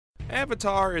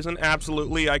Avatar is an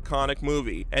absolutely iconic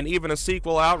movie, and even a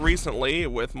sequel out recently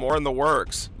with more in the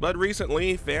works. But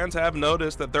recently, fans have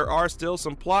noticed that there are still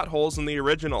some plot holes in the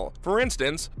original. For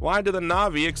instance, why do the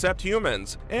Na'vi accept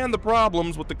humans? And the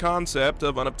problems with the concept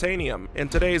of unobtainium. In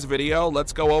today's video,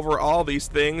 let's go over all these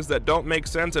things that don't make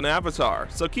sense in Avatar,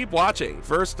 so keep watching.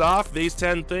 First off, these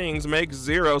 10 things make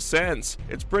zero sense.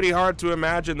 It's pretty hard to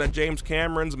imagine that James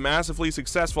Cameron's massively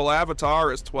successful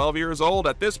Avatar is 12 years old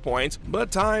at this point,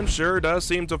 but time sure does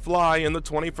seem to fly in the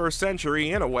 21st century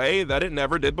in a way that it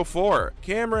never did before.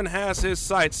 Cameron has his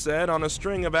sights set on a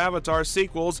string of Avatar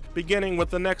sequels, beginning with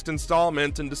the next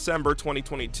installment in December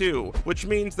 2022, which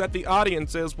means that the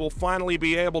audiences will finally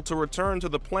be able to return to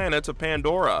the planet of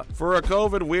Pandora. For a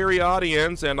COVID-weary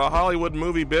audience and a Hollywood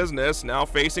movie business now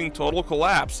facing total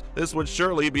collapse, this would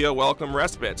surely be a welcome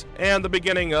respite, and the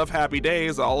beginning of happy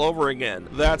days all over again.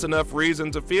 That's enough reason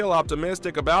to feel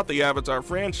optimistic about the Avatar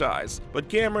franchise, but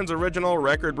Cameron's original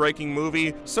record-breaking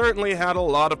movie certainly had a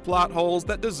lot of plot holes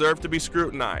that deserve to be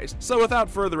scrutinized. So without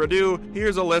further ado,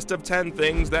 here's a list of 10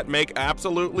 things that make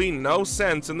absolutely no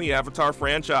sense in the Avatar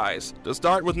franchise. To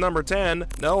start with number 10,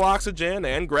 no oxygen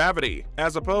and gravity.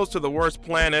 As opposed to the worst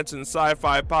planets in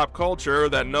sci-fi pop culture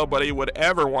that nobody would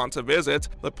ever want to visit,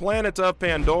 the planet of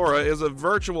Pandora is a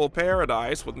virtual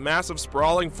paradise with massive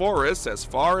sprawling forests as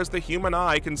far as the human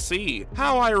eye can see.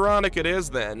 How ironic it is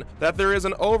then that there is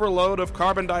an overload of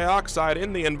carbon dioxide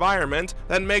in the environment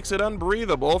that makes it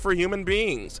unbreathable for human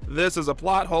beings. This is a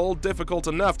plot hole difficult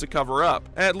enough to cover up,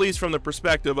 at least from the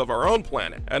perspective of our own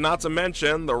planet, and not to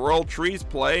mention the role trees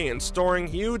play in storing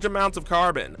huge amounts of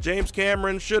carbon. James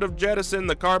Cameron should have jettisoned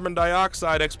the carbon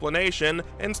dioxide explanation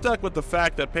and stuck with the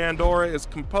fact that Pandora is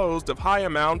composed of high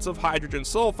amounts of hydrogen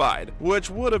sulfide, which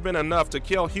would have been enough to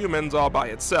kill humans all by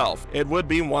itself. It would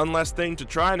be one less thing to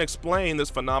try and explain this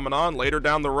phenomenon later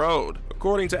down the road.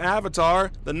 According to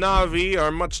Avatar, the Na'vi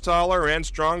are much taller and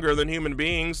stronger than human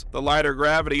beings. The lighter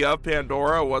gravity of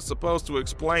Pandora was supposed to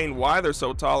explain why they're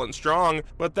so tall and strong,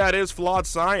 but that is flawed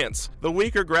science. The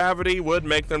weaker gravity would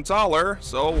make them taller,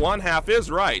 so one half is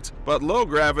right, but low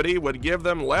gravity would give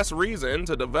them less reason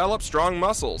to develop strong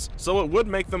muscles, so it would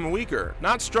make them weaker,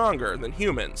 not stronger, than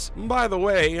humans. By the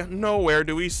way, nowhere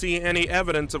do we see any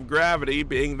evidence of gravity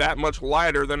being that much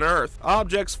lighter than Earth.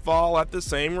 Objects fall at the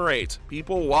same rate,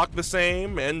 people walk the same,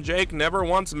 and Jake never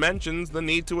once mentions the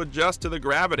need to adjust to the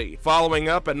gravity. Following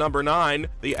up at number 9,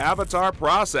 the Avatar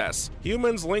process.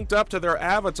 Humans linked up to their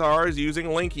avatars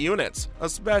using link units, a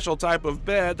special type of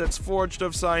bed that's forged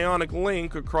of psionic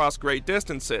link across great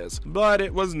distances, but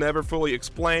it was never fully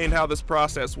explained how this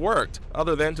process worked,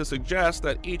 other than to suggest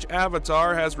that each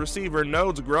avatar has receiver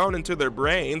nodes grown into their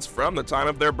brains from the time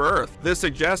of their birth. This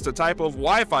suggests a type of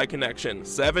Wi-Fi connection,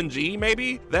 7G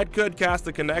maybe, that could cast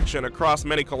the connection across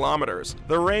many kilometers.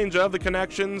 The range of the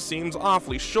connection seems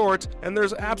awfully short, and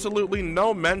there's absolutely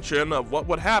no mention of what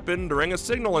would happen during a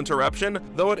signal interruption,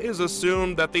 though it is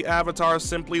assumed that the avatar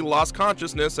simply lost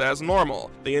consciousness as normal.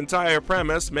 The entire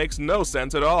premise makes no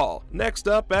sense at all. Next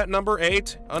up at number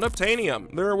 8,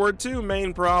 unobtainium. There were two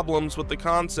main problems with the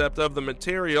concept of the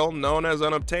material known as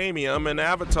unobtainium in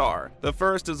Avatar. The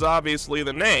first is obviously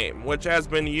the name, which has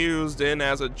been used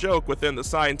as a joke within the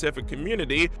scientific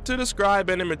community to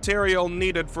describe any material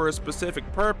needed for a specific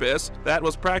purpose that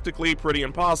was practically pretty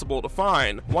impossible to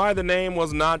find. Why the name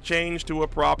was not changed to a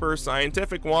proper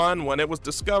scientific one when it was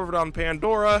discovered on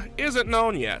Pandora isn't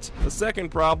known yet. The second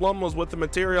problem was with the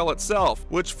material itself,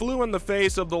 which flew in the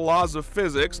face of the laws of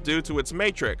physics due to its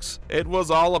matrix. It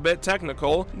was all a bit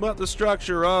technical, but the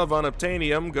structure of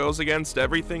unobtainium goes against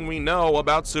everything we know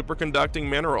about superconducting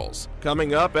minerals.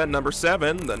 Coming up at number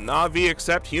 7, the Na'vi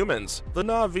accept humans. The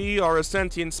Na'vi are a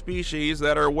sentient species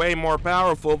that are way more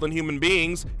powerful than human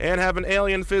beings and have an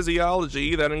alien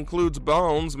physiology that includes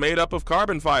bones made up of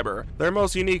carbon fiber. Their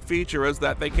most unique feature is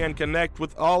that they can connect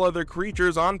with all other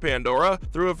creatures on Pandora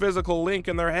through a physical link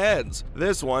in their heads.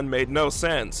 This one made no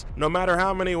sense. No matter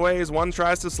how many ways one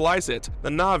tries to slice it, the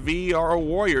Na'vi are a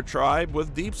warrior tribe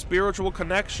with deep spiritual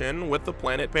connection with the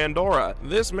planet Pandora.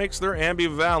 This makes their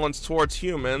ambivalence towards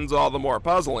humans all the more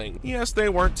puzzling. Yes, they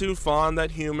weren't too fond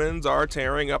that humans are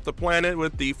tearing up the planet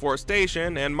with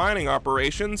deforestation and mining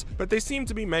operations, but they seem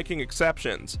to be making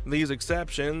exceptions. These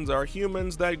exceptions are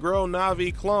humans that grow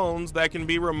Na'vi clones that can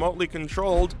be remotely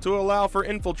controlled to allow for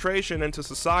infiltration into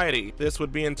society. This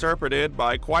would be interpreted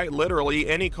by quite literally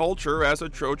any culture as a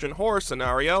Trojan horse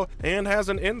scenario and has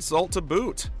an insult to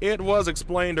boot. It was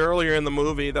explained earlier in the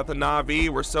movie that the Na'vi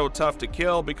were so tough to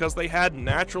kill because they had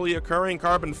naturally occurring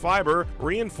carbon fiber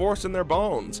reinforced in their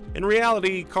bones. In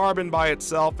reality, carbon by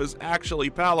itself is actually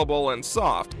palatable and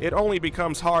soft. It only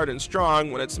becomes hard and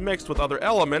strong when it's mixed with other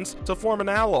elements, to form an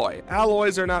alloy.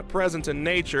 Alloys are not present in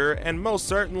nature and most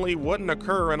certainly wouldn't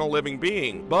occur in a living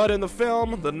being, but in the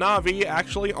film, the Na'vi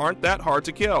actually aren't that hard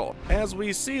to kill, as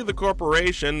we see the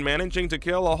corporation managing to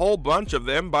kill a whole bunch of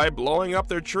them by blowing up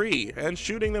their tree and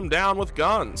shooting them down with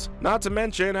guns. Not to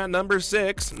mention, at number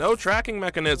 6, no tracking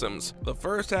mechanisms. The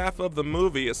first half of the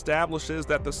movie establishes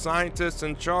that the scientists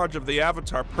in charge of the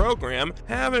Avatar program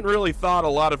haven't really thought a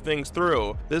lot of things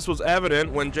through. This was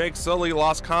evident when Jake Sully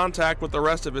lost contact with the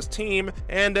rest of his team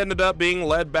and ended up being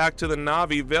led back to the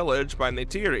Na'vi village by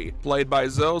Neytiri, played by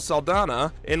Zoe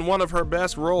Saldana, in one of her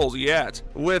best roles yet.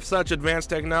 With such advanced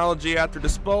technology at their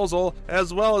disposal,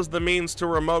 as well as the means to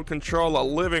remote control a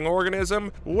living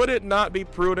organism, would it not be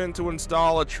prudent to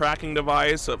install a tracking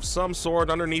device of some sort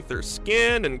underneath their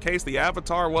skin in case the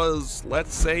Avatar was,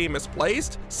 let's say,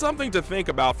 misplaced? Something to think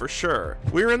about for sure.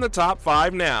 We're in the top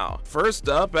 5 now. First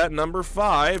up at number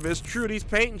 5 is Trudy's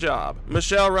paint job.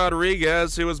 Michelle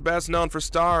Rodriguez, who is best known for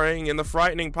starring in the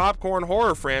frightening popcorn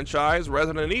horror franchise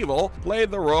Resident Evil,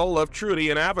 played the role of Trudy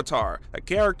in Avatar, a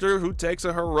character who takes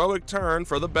a heroic turn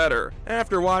for the better.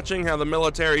 After watching how the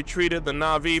military treated the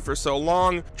Na'vi for so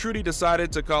long, Trudy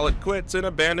decided to call it quits and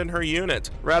abandon her unit,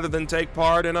 rather than take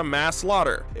part in a mass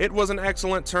slaughter. It was an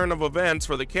excellent turn of events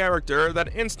for the character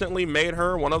that instantly made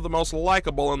her one of the most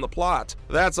likable in the plot.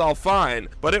 That's all fine,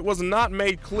 but it was not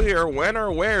made clear when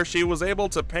or where she was able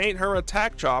to paint her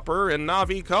attack chopper in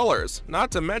Na'vi colors,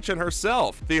 not to mention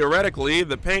herself. Theoretically,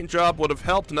 the paint job would have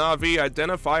helped Na'vi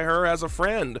identify her as a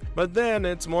friend, but then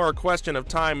it's more a question of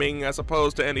timing as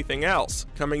opposed to anything else.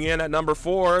 Coming in at number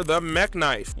 4, the mech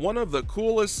knife. One of the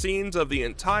coolest scenes of the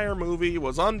entire movie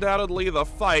was undoubtedly the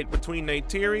fight between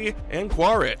Neytiri and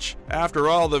Quaritch. After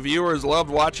all, the viewers loved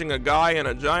watching a guy in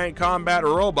a giant combat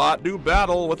robot do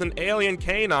battle with an alien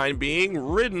canine being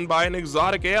ridden by an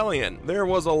exotic alien. There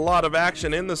was a lot of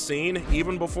action in the scene,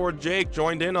 even before Jake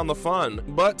joined in on the fun.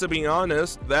 But to be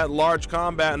honest, that large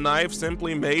combat knife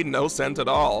simply made no sense at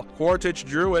all. Quaritch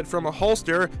drew it from a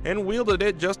holster and wielded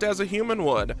it just as a human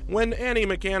would, when any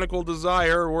mechanical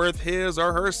desire worth his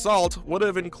or her salt would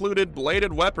have included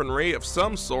bladed weaponry of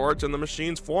some sort in the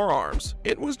machine's forearms.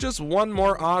 It was just one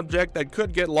more object that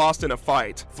could get lost in a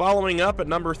fight. Following up at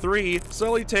number 3,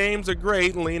 Sully tames a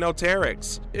great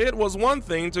Leonopteryx. It was one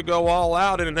thing to go all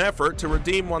out in an effort to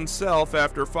redeem oneself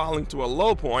after falling to a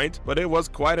low point, but it was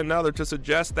quite another to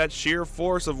suggest that sheer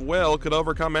force of will could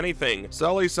overcome anything.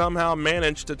 Sully somehow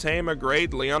managed to tame a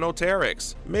great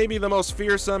Leonopteryx, maybe the most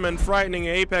fearsome and frightening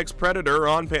apex predator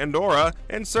on Pandora,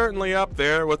 and certainly up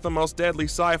there with the most deadly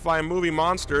sci-fi movie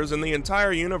monsters in the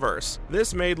entire universe.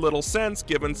 This made little sense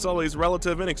given Sully's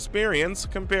relative inexperience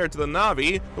compared to the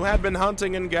Na'vi, who had been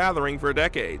hunting and gathering for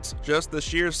decades. Just the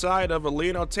sheer sight of a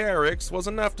Leonopteryx was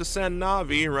enough to send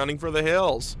Na'vi running for the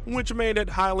hills, which made it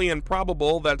highly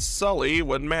improbable that Sully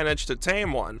would manage to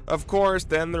tame one. Of course,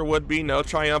 then there would be no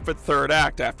triumphant third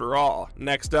act after all.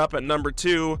 Next up at number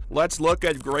 2, let's look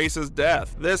at Grace's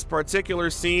death. This particular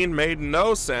scene made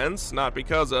no sense, not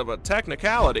because of a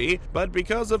technicality, but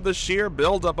because of the sheer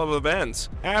buildup of events.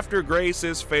 After Grace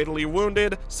is fatally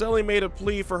wounded, Sully made a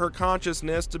plea for her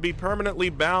consciousness to be permanently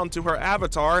bound to her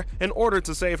avatar in order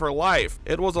to save her life.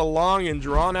 It was a long and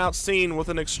drawn-out scene with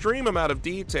an extreme amount of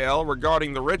detail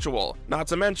regarding the ritual. Not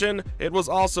to mention, it was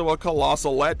also a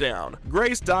colossal letdown.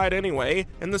 Grace died anyway,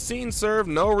 and the scene served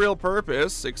no real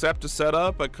purpose except to set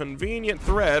up a convenient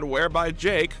thread whereby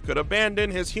Jake could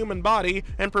abandon his human body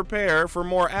and prepare for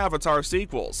more Avatar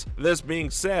sequels. This being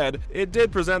said, it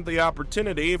did present the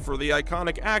opportunity for the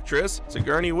iconic actress,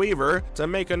 Sigourney Weaver, to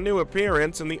make a new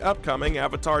appearance in the upcoming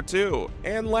Avatar 2.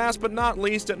 And last but not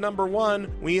least, at number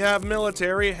 1, we have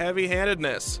military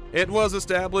heavy-handedness. It was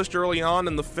established early on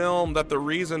in the film that the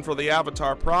reason for the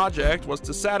Avatar project was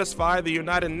to satisfy the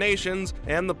United Nations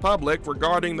and the public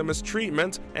regarding the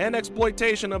mistreatment and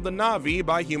exploitation of the Na'vi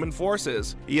by human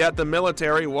forces. Yet the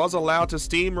military was allowed to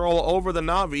steamroll over the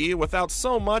Na'vi without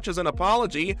so much as an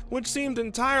apology, which seemed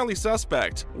entirely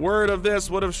suspect. Word of this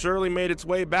would have surely made its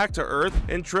way back to Earth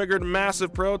and triggered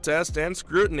massive protest and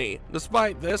scrutiny.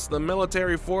 Despite this, the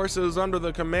military forces under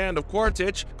the command of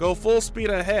Quaritch go full speed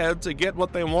ahead to get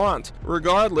what they want,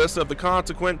 regardless of the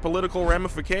consequent political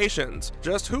ramifications.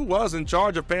 Just who was in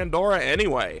charge of Pandora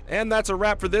anyway? And that's a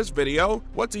wrap for this video.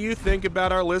 What do you think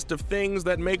about our list of things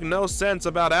that make no sense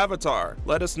about Avatar?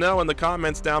 Let us know in the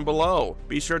comments down below.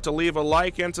 Be sure to leave a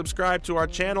like and subscribe to our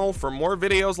channel for more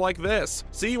videos like this.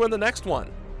 See you in the next one.